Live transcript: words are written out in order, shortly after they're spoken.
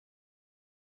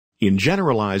In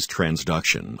generalized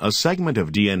transduction, a segment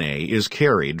of DNA is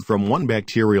carried from one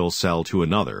bacterial cell to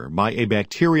another by a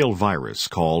bacterial virus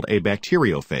called a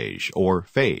bacteriophage or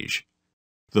phage.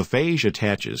 The phage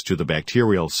attaches to the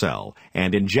bacterial cell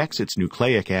and injects its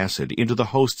nucleic acid into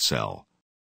the host cell.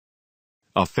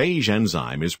 A phage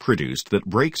enzyme is produced that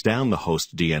breaks down the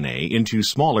host DNA into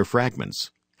smaller fragments.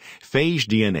 Phage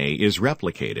DNA is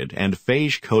replicated and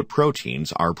phage coat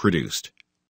proteins are produced.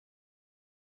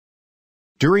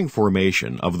 During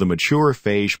formation of the mature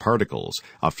phage particles,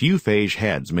 a few phage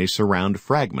heads may surround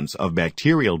fragments of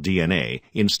bacterial DNA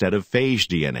instead of phage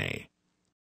DNA.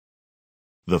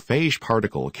 The phage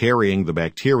particle carrying the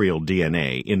bacterial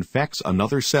DNA infects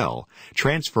another cell,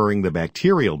 transferring the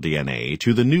bacterial DNA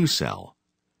to the new cell.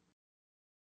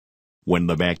 When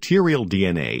the bacterial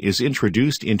DNA is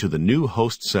introduced into the new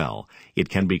host cell, it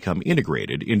can become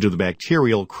integrated into the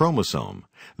bacterial chromosome,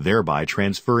 thereby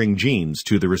transferring genes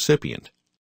to the recipient.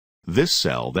 This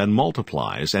cell then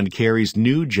multiplies and carries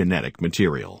new genetic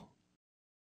material.